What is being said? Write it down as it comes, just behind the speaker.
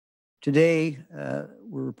Today,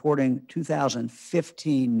 we're reporting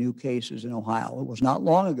 2,015 new cases in Ohio. It was not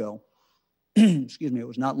long ago, excuse me, it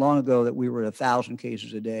was not long ago that we were at 1,000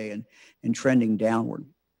 cases a day and trending downward.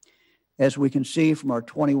 As we can see from our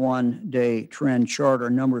 21-day trend chart, our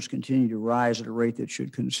numbers continue to rise at a rate that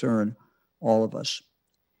should concern all of us.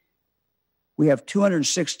 We have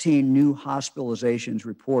 216 new hospitalizations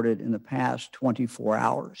reported in the past 24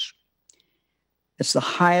 hours. It's the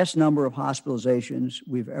highest number of hospitalizations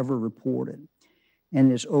we've ever reported,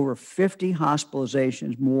 and it's over 50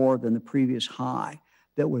 hospitalizations more than the previous high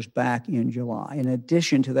that was back in July. In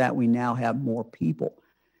addition to that, we now have more people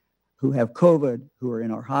who have COVID who are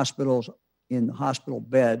in our hospitals, in the hospital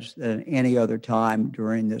beds than any other time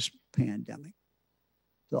during this pandemic.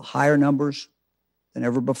 So higher numbers than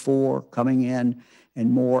ever before coming in,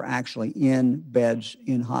 and more actually in beds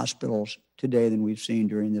in hospitals today than we've seen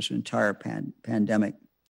during this entire pandemic.